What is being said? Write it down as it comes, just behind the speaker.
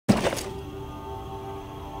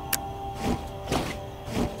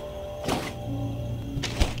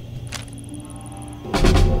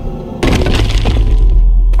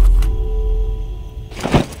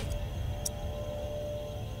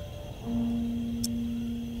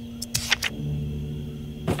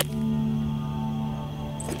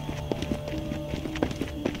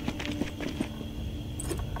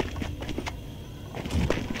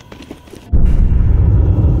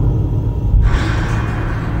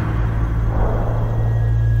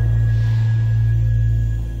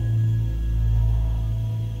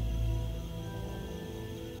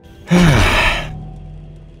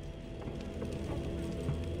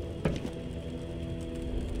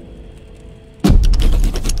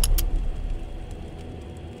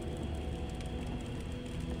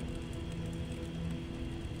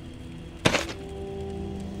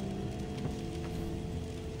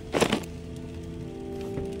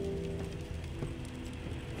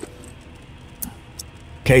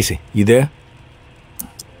Casey, you there?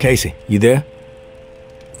 Casey, you there?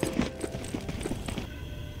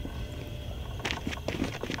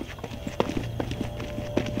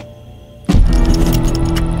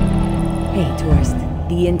 Hey, tourist.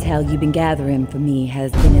 The intel you've been gathering for me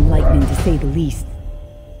has been enlightening to say the least.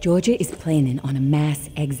 Georgia is planning on a mass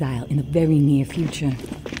exile in the very near future.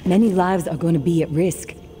 Many lives are going to be at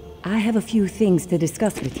risk. I have a few things to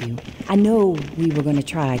discuss with you. I know we were going to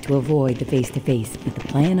try to avoid the face-to-face, but the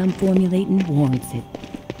plan I'm formulating warrants it.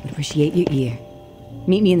 Would appreciate your ear.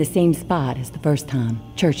 Meet me in the same spot as the first time,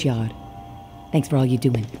 Churchyard. Thanks for all you're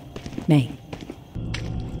doing. May.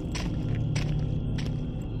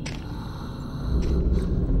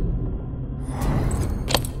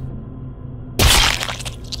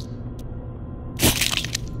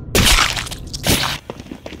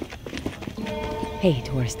 Hey,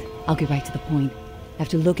 tourist. I'll get right to the point.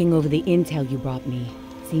 After looking over the intel you brought me,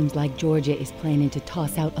 seems like Georgia is planning to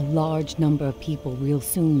toss out a large number of people real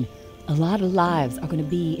soon. A lot of lives are going to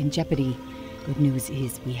be in jeopardy. Good news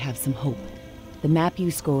is we have some hope. The map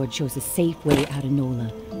you scored shows a safe way out of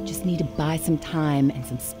NOLA. Just need to buy some time and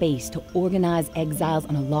some space to organize exiles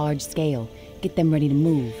on a large scale. Get them ready to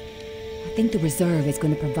move. I think the reserve is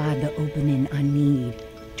going to provide the opening I need.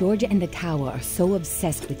 Georgia and the Tower are so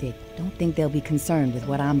obsessed with it, don't think they'll be concerned with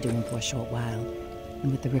what I'm doing for a short while.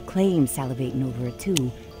 And with the Reclaim salivating over it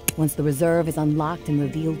too, once the reserve is unlocked and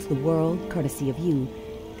revealed to the world, courtesy of you,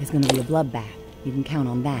 there's gonna be a bloodbath. You can count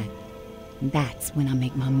on that. And that's when I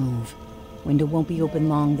make my move. Window won't be open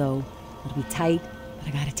long though. It'll be tight, but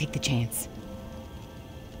I gotta take the chance.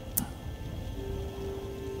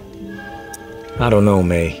 I don't know,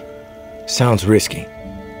 May. Sounds risky.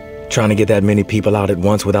 Trying to get that many people out at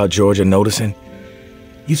once without Georgia noticing.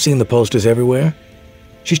 You've seen the posters everywhere.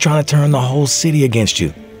 She's trying to turn the whole city against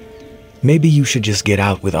you. Maybe you should just get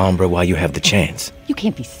out with Umbra while you have the chance. You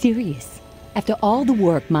can't be serious. After all the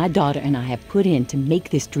work my daughter and I have put in to make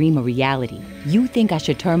this dream a reality, you think I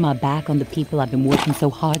should turn my back on the people I've been working so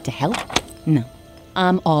hard to help? No.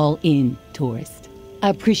 I'm all in, tourist. I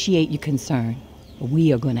appreciate your concern, but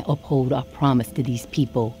we are going to uphold our promise to these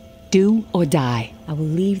people. Do or die. I will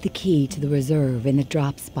leave the key to the reserve in the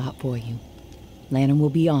drop spot for you. Lantern will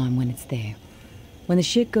be on when it's there. When the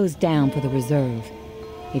shit goes down for the reserve,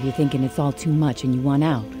 if you're thinking it's all too much and you want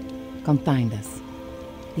out, come find us.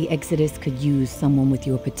 The Exodus could use someone with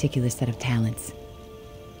your particular set of talents.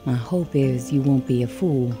 My hope is you won't be a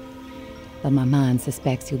fool, but my mind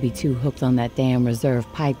suspects you'll be too hooked on that damn reserve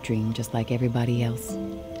pipe dream just like everybody else.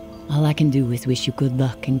 All I can do is wish you good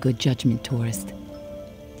luck and good judgment, tourist.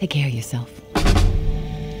 Take care of yourself.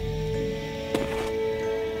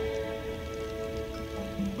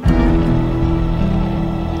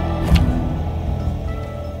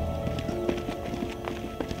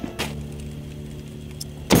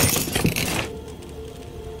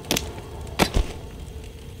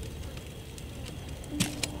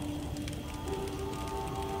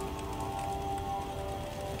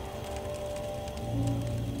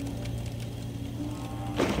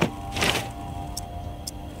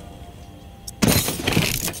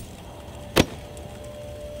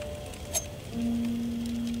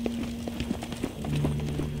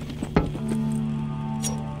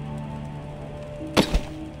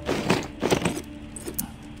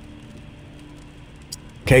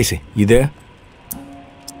 Casey, you there?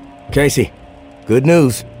 Casey, good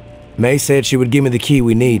news. May said she would give me the key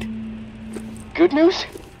we need. Good news?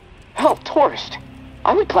 Hell, tourist.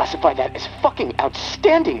 I would classify that as fucking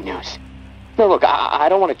outstanding news. No, look, I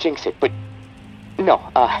don't want to jinx it, but... No,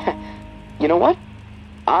 you know what?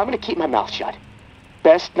 I'm gonna keep my mouth shut.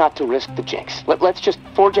 Best not to risk the jinx. Let's just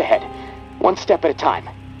forge ahead. One step at a time.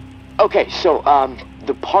 Okay, so,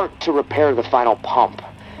 the part to repair the final pump.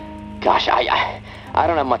 Gosh, I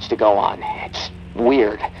don't have much to go on. It's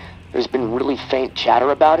weird. There's been really faint chatter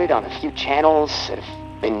about it on a few channels that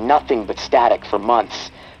have been nothing but static for months.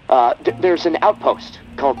 There's an outpost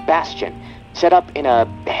called Bastion, set up in a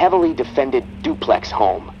heavily defended duplex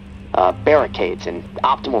home. Barricades and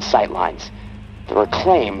optimal sightlines. The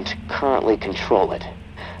Reclaimed currently control it.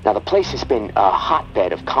 Now, the place has been a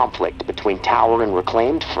hotbed of conflict between Tower and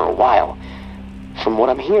Reclaimed for a while. From what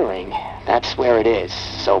I'm hearing, that's where it is,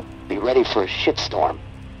 so be ready for a shitstorm.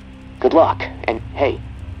 Good luck, and hey,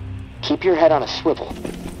 keep your head on a swivel.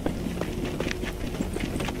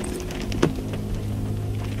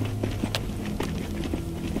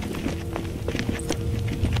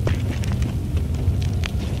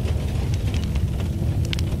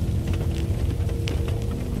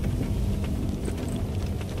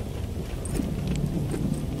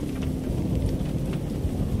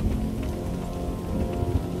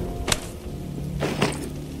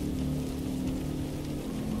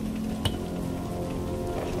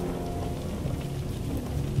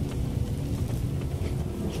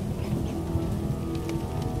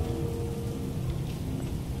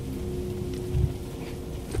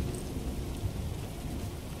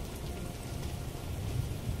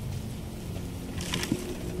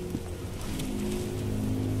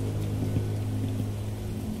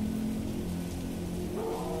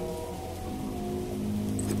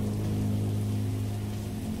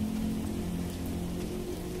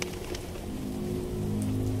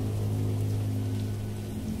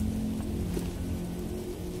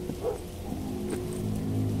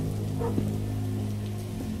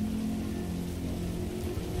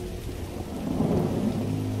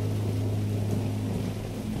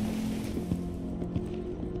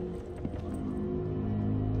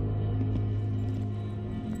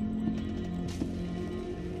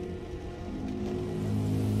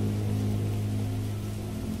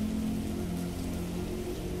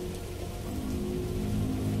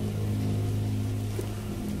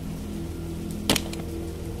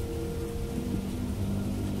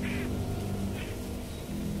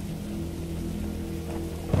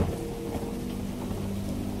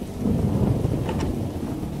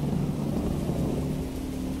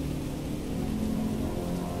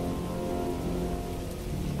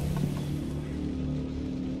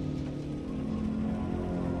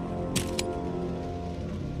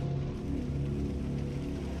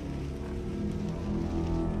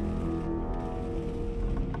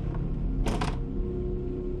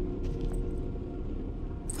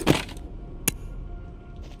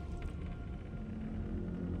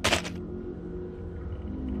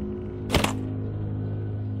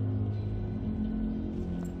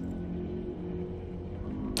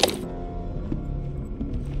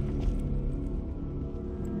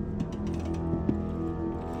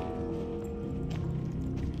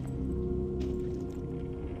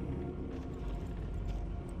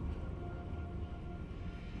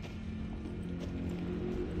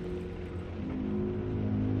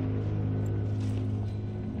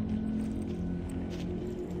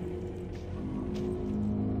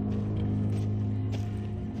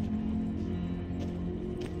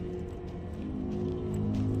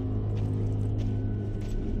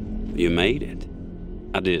 You made it.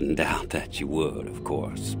 I didn't doubt that you would, of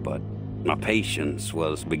course, but my patience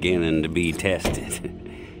was beginning to be tested.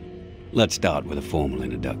 Let's start with a formal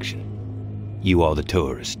introduction. You are the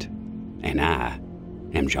tourist, and I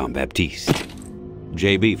am Jean-Baptiste.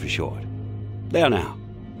 JB for short. There now,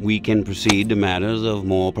 we can proceed to matters of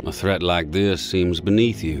more... A threat like this seems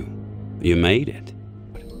beneath you. You made it.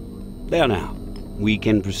 There now, we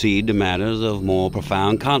can proceed to matters of more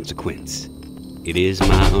profound consequence. It is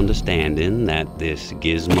my understanding that this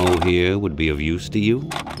gizmo here would be of use to you.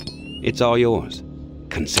 It's all yours.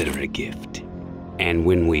 Consider it a gift. And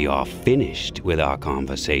when we are finished with our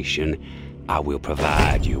conversation, I will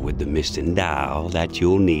provide you with the missing dial that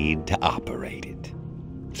you'll need to operate it.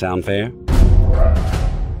 Sound fair?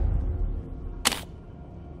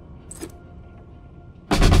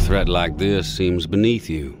 A threat like this seems beneath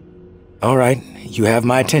you. All right, you have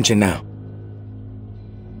my attention now.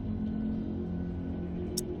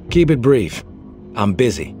 Keep it brief. I'm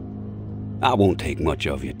busy. I won't take much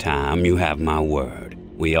of your time, you have my word.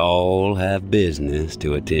 We all have business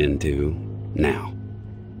to attend to. Now,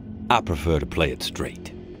 I prefer to play it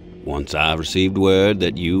straight. Once I received word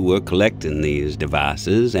that you were collecting these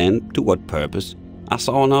devices, and to what purpose, I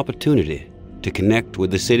saw an opportunity to connect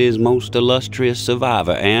with the city's most illustrious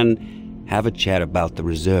survivor and have a chat about the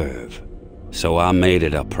reserve. So I made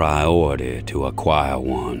it a priority to acquire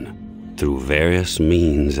one, through various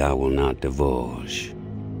means I will not divulge.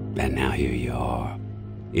 And now here you are.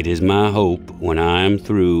 It is my hope when I am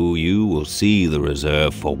through, you will see the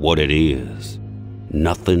reserve for what it is.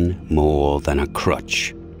 Nothing more than a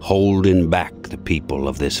crutch, holding back the people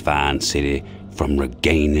of this fine city from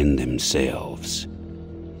regaining themselves.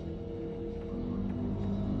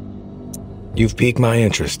 You've piqued my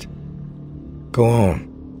interest. Go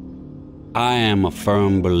on. I am a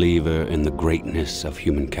firm believer in the greatness of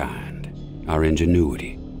humankind, our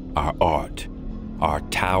ingenuity, our art, our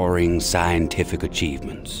towering scientific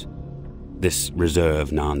achievements. This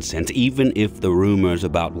reserve nonsense, even if the rumors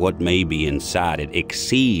about what may be inside it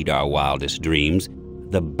exceed our wildest dreams,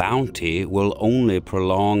 the bounty will only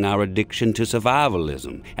prolong our addiction to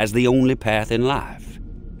survivalism as the only path in life.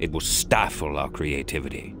 It will stifle our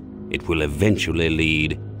creativity. It will eventually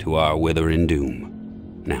lead to our withering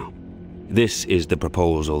doom. Now, this is the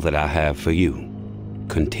proposal that I have for you.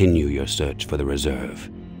 Continue your search for the reserve,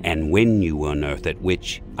 and when you unearth it,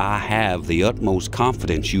 which I have the utmost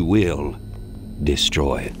confidence you will,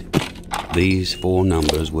 destroy it. These 4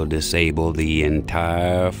 numbers will disable the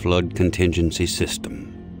entire flood contingency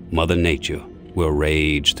system. Mother Nature will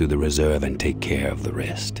rage through the reserve and take care of the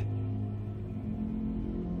rest.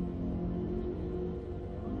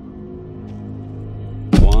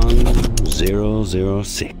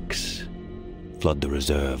 $1006. Flood the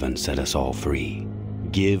reserve and set us all free.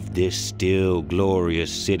 Give this still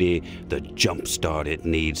glorious city the jump start it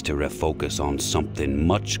needs to refocus on something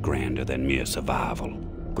much grander than mere survival.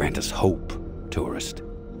 Grant us hope, tourist,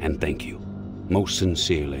 and thank you, most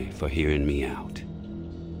sincerely, for hearing me out.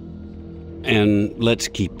 And let's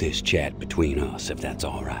keep this chat between us, if that's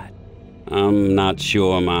all right. I'm not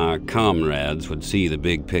sure my comrades would see the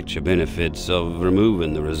big picture benefits of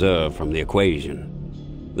removing the reserve from the equation.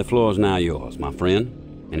 The floor's now yours, my friend.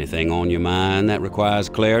 Anything on your mind that requires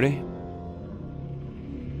clarity?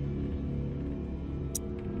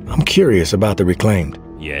 I'm curious about the reclaimed.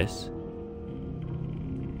 Yes?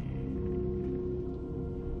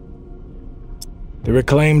 The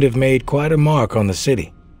reclaimed have made quite a mark on the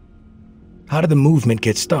city. How did the movement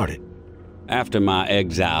get started? After my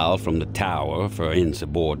exile from the tower for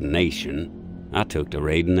insubordination, I took to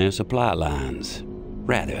raiding their supply lines.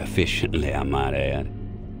 Rather efficiently, I might add.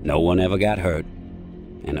 No one ever got hurt,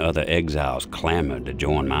 and other exiles clamored to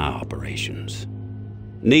join my operations.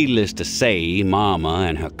 Needless to say, Mama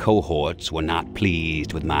and her cohorts were not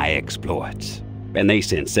pleased with my exploits, and they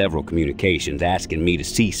sent several communications asking me to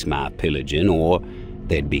cease my pillaging or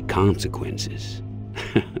there'd be consequences.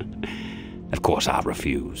 Of course, I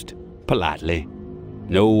refused, politely.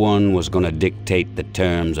 No one was going to dictate the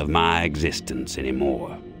terms of my existence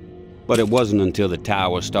anymore. But it wasn't until the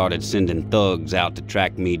tower started sending thugs out to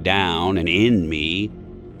track me down and end me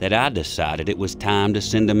that I decided it was time to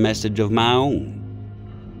send a message of my own.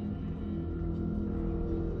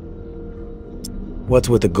 What's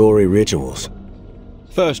with the gory rituals?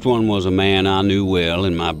 First one was a man I knew well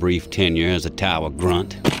in my brief tenure as a tower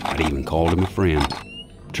grunt. I'd even called him a friend.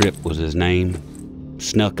 Trip was his name.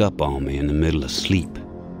 Snuck up on me in the middle of sleep.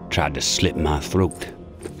 Tried to slit my throat.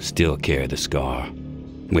 Still carry the scar.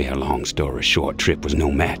 Well, long story short, Trip was no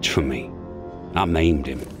match for me. I maimed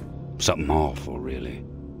him. Something awful, really.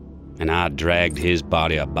 and I dragged his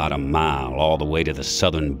body about a mile all the way to the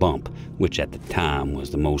southern bump, which at the time was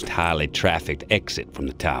the most highly trafficked exit from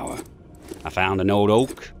the tower. I found an old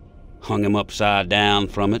oak, hung him upside down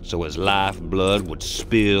from it so his lifeblood would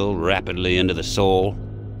spill rapidly into the soil,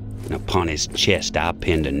 and upon his chest I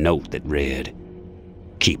pinned a note that read,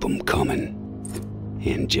 "Keep 'em coming."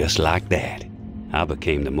 And just like that, I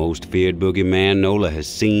became the most feared boogeyman Nola has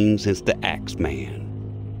seen since the Axeman.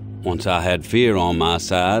 Once I had fear on my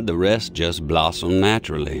side, the rest just blossomed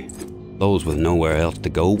naturally. Those with nowhere else to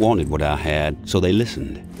go wanted what I had, so they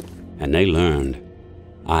listened. And they learned.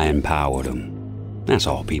 I empowered them. That's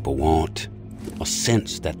all people want. A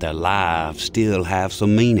sense that their lives still have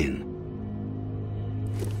some meaning.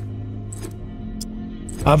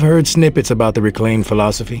 I've heard snippets about the reclaimed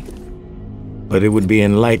philosophy, but it would be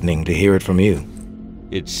enlightening to hear it from you.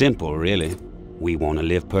 It's simple, really. We want to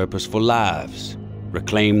live purposeful lives,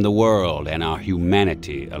 reclaim the world and our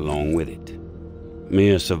humanity along with it.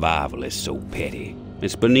 Mere survival is so petty.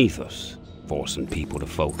 It's beneath us, forcing people to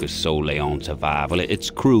focus solely on survival. It's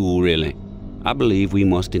cruel, really. I believe we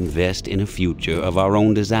must invest in a future of our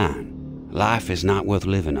own design. Life is not worth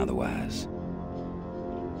living otherwise.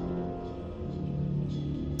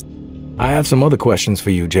 I have some other questions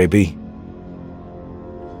for you, JB.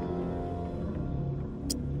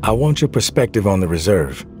 I want your perspective on the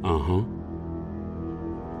reserve. Uh-huh.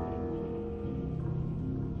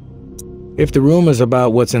 If the rumors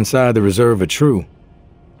about what's inside the reserve are true,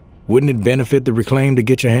 wouldn't it benefit the Reclaim to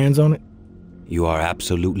get your hands on it? You are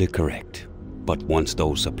absolutely correct. But once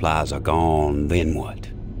those supplies are gone, then what?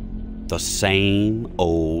 The same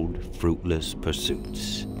old fruitless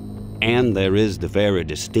pursuits. And there is the very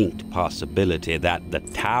distinct possibility that the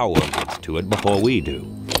tower gets to it before we do.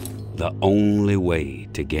 The only way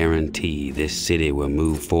to guarantee this city will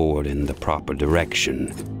move forward in the proper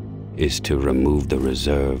direction is to remove the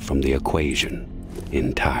reserve from the equation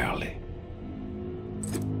entirely.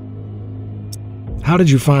 How did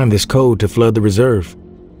you find this code to flood the reserve?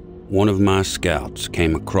 One of my scouts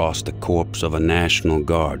came across the corpse of a National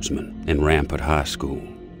Guardsman in Rampart High School.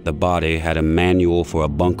 The body had a manual for a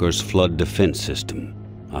bunker's flood defense system.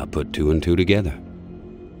 I put two and two together.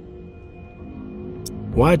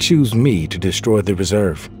 Why choose me to destroy the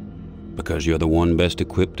reserve? Because you're the one best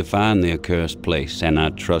equipped to find the accursed place, and I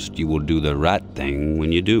trust you will do the right thing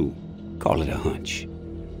when you do. Call it a hunch.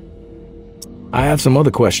 I have some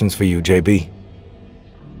other questions for you, JB.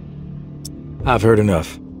 I've heard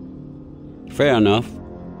enough. Fair enough.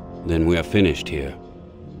 Then we are finished here.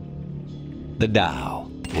 The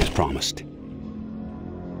dial, as promised.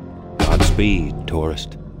 Godspeed,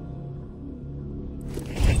 tourist.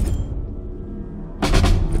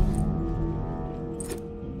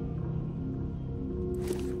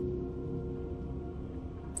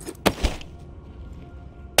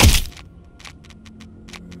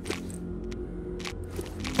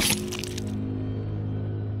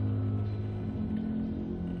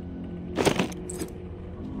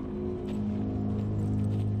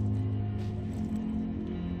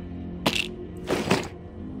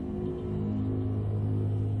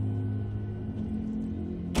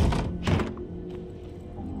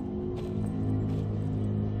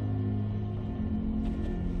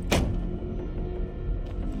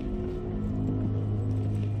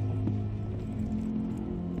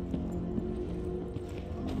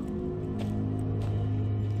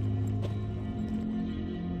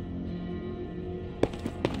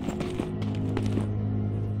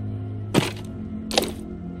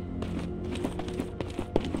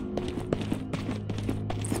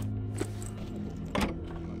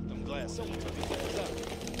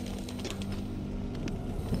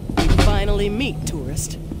 Finally meet,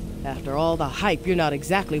 tourist. After all the hype, you're not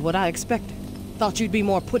exactly what I expected. Thought you'd be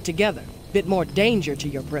more put together, bit more danger to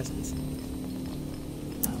your presence.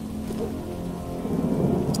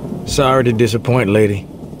 Sorry to disappoint, lady.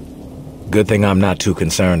 Good thing I'm not too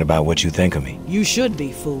concerned about what you think of me. You should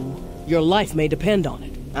be, fool. Your life may depend on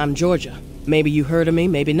it. I'm Georgia. Maybe you heard of me,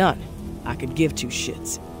 maybe not. I could give two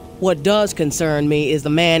shits. What does concern me is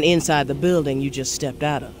the man inside the building you just stepped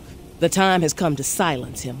out of. The time has come to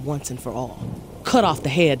silence him once and for all. Cut off the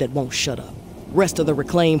head that won't shut up. Rest of the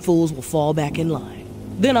reclaimed fools will fall back in line.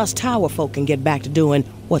 Then us tower folk can get back to doing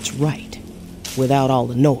what's right, without all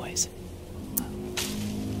the noise.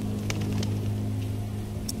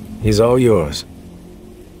 He's all yours.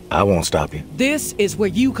 I won't stop you. This is where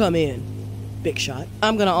you come in, Big Shot.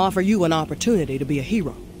 I'm gonna offer you an opportunity to be a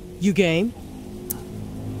hero. You game?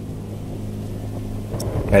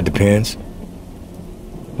 That depends.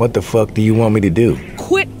 What the fuck do you want me to do?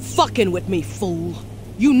 Quit fucking with me, fool.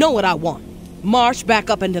 You know what I want. March back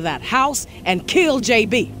up into that house and kill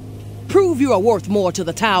JB. Prove you are worth more to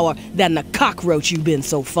the tower than the cockroach you've been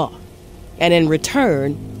so far. And in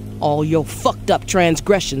return, all your fucked up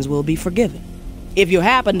transgressions will be forgiven. If you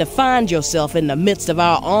happen to find yourself in the midst of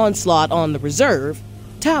our onslaught on the reserve,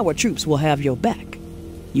 tower troops will have your back.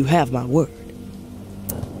 You have my word.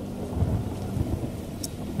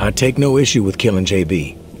 I take no issue with killing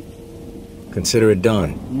JB. Consider it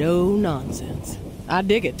done. No nonsense. I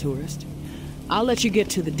dig it, tourist. I'll let you get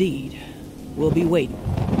to the deed. We'll be waiting,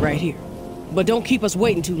 right here. But don't keep us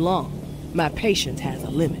waiting too long. My patience has a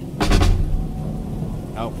limit.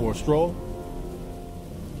 Out for a stroll?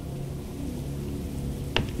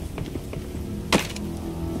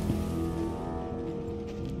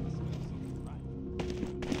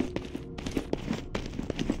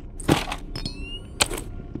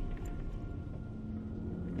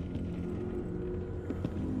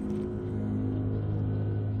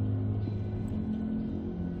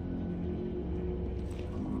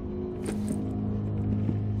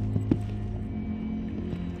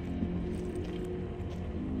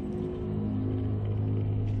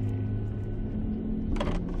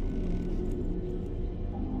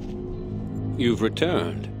 You've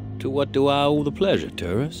returned. To what do I owe the pleasure,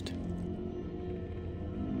 tourist?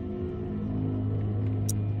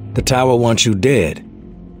 The tower wants you dead.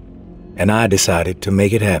 And I decided to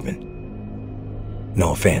make it happen.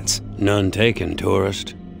 No offense. None taken,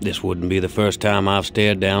 tourist. This wouldn't be the first time I've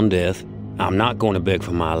stared down death. I'm not going to beg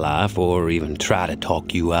for my life or even try to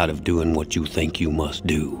talk you out of doing what you think you must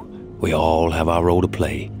do. We all have our role to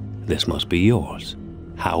play. This must be yours.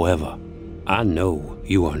 However, I know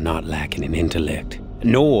you are not lacking in intellect,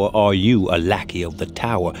 nor are you a lackey of the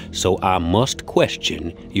tower, so I must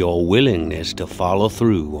question your willingness to follow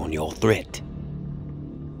through on your threat.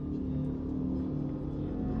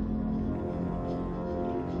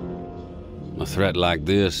 A threat like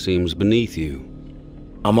this seems beneath you.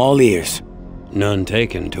 I'm all ears. None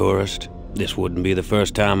taken, tourist. This wouldn't be the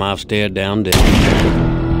first time I've stared down death.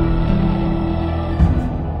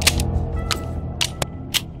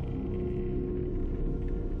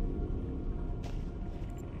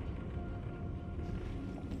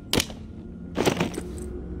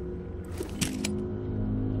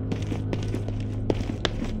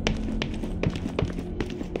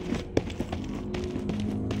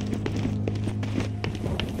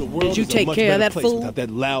 Did you take care of that fool? Without that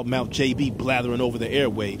loudmouth JB blathering over the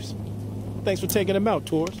airwaves. Thanks for taking him out,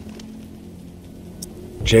 tourist.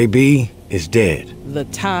 JB is dead. The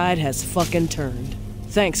tide has fucking turned.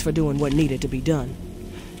 Thanks for doing what needed to be done.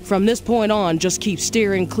 From this point on, just keep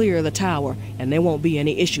steering clear of the tower, and there won't be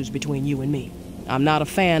any issues between you and me. I'm not a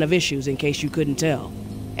fan of issues, in case you couldn't tell.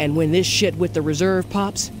 And when this shit with the reserve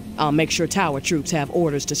pops, I'll make sure tower troops have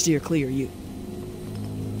orders to steer clear of you.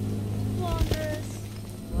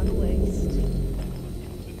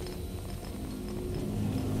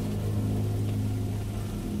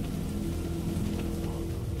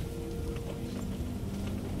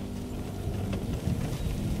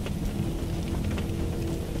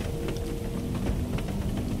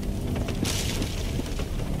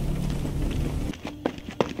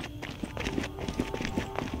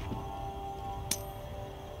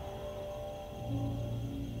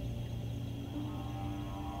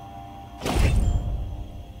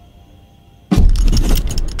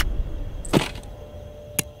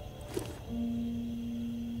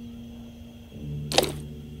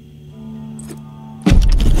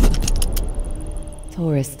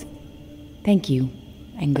 Tourist, thank you,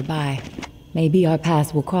 and goodbye. Maybe our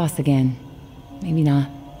paths will cross again. Maybe not.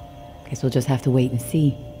 Guess we'll just have to wait and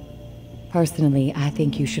see. Personally, I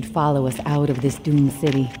think you should follow us out of this doomed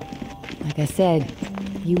city. Like I said,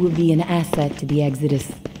 you will be an asset to the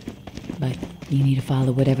Exodus. But you need to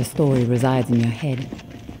follow whatever story resides in your head.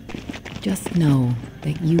 Just know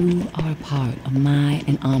that you are a part of my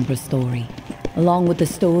and Ambra's story, along with the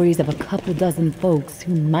stories of a couple dozen folks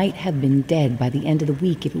who might have been dead by the end of the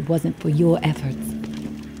week if it wasn't for your efforts.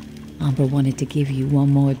 Ambra wanted to give you one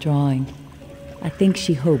more drawing. I think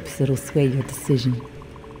she hopes it'll sway your decision.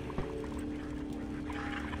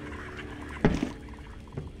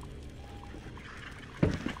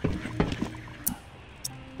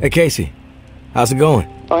 Hey, Casey. How's it going?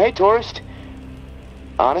 Oh, hey, tourist.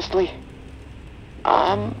 Honestly,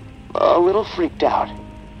 I'm a little freaked out.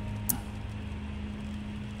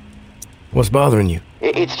 What's bothering you?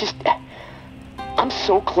 It's just... I'm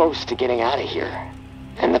so close to getting out of here.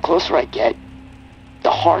 And the closer I get,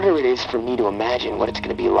 the harder it is for me to imagine what it's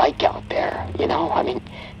going to be like out there, you know? I mean,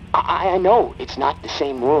 I know it's not the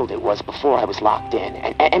same world it was before I was locked in,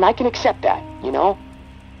 and I can accept that, you know?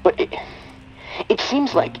 But it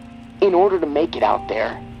seems like in order to make it out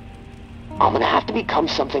there, I'm gonna have to become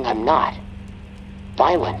something I'm not.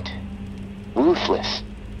 Violent. Ruthless.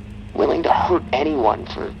 Willing to hurt anyone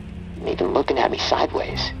for even looking at me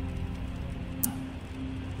sideways.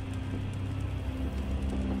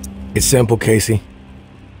 It's simple, Casey.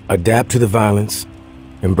 Adapt to the violence,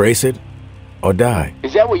 embrace it, or die.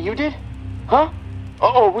 Is that what you did? Huh?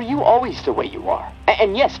 Or were you always the way you are?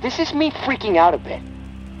 And yes, this is me freaking out a bit.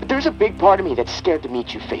 But there's a big part of me that's scared to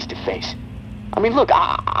meet you face to face. I mean, look,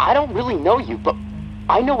 I don't really know you, but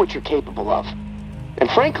I know what you're capable of. And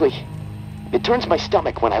frankly, it turns my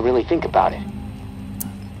stomach when I really think about it.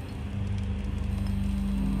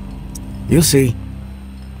 You'll see.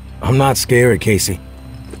 I'm not scared, Casey.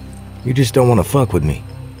 You just don't want to fuck with me.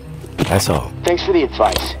 That's all. Thanks for the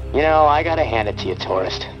advice. You know, I gotta hand it to you,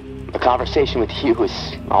 tourist. A conversation with you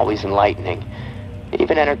is always enlightening.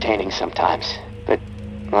 Even entertaining sometimes. But,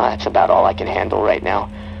 well, that's about all I can handle right now.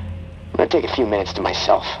 I'm gonna take a few minutes to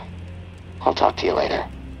myself. I'll talk to you later.